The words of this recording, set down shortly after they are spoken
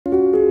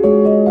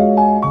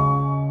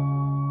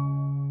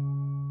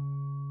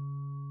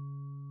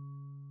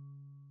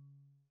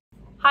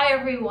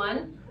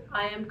everyone,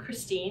 I am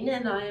Christine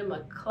and I am a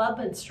club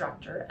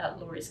instructor at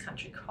Lori's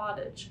Country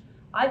Cottage.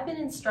 I've been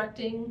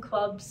instructing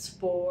clubs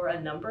for a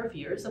number of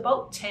years,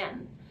 about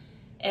 10,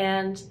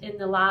 and in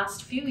the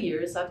last few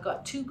years I've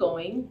got 2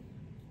 going,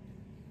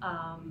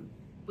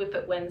 Whip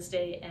It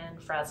Wednesday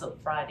and Frazzle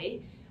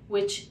Friday,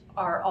 which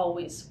are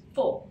always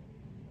full.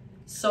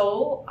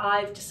 So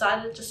I've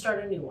decided to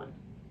start a new one.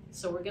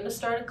 So we're going to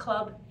start a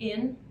club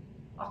in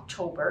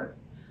October.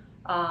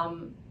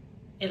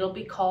 It'll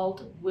be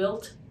called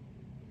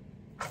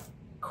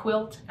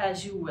Quilt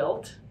as You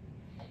Wilt,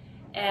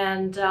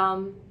 and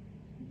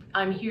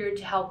I'm here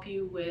to help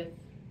you with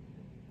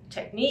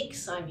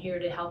techniques. I'm here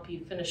to help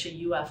you finish a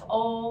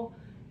UFO,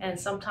 and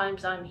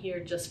sometimes I'm here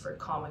just for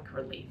comic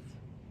relief.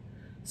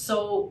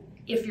 So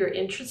if you're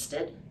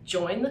interested,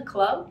 join the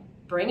club,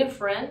 bring a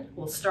friend.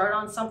 We'll start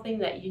on something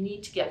that you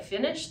need to get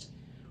finished,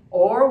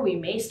 or we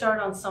may start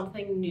on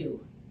something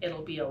new.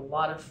 It'll be a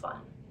lot of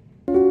fun.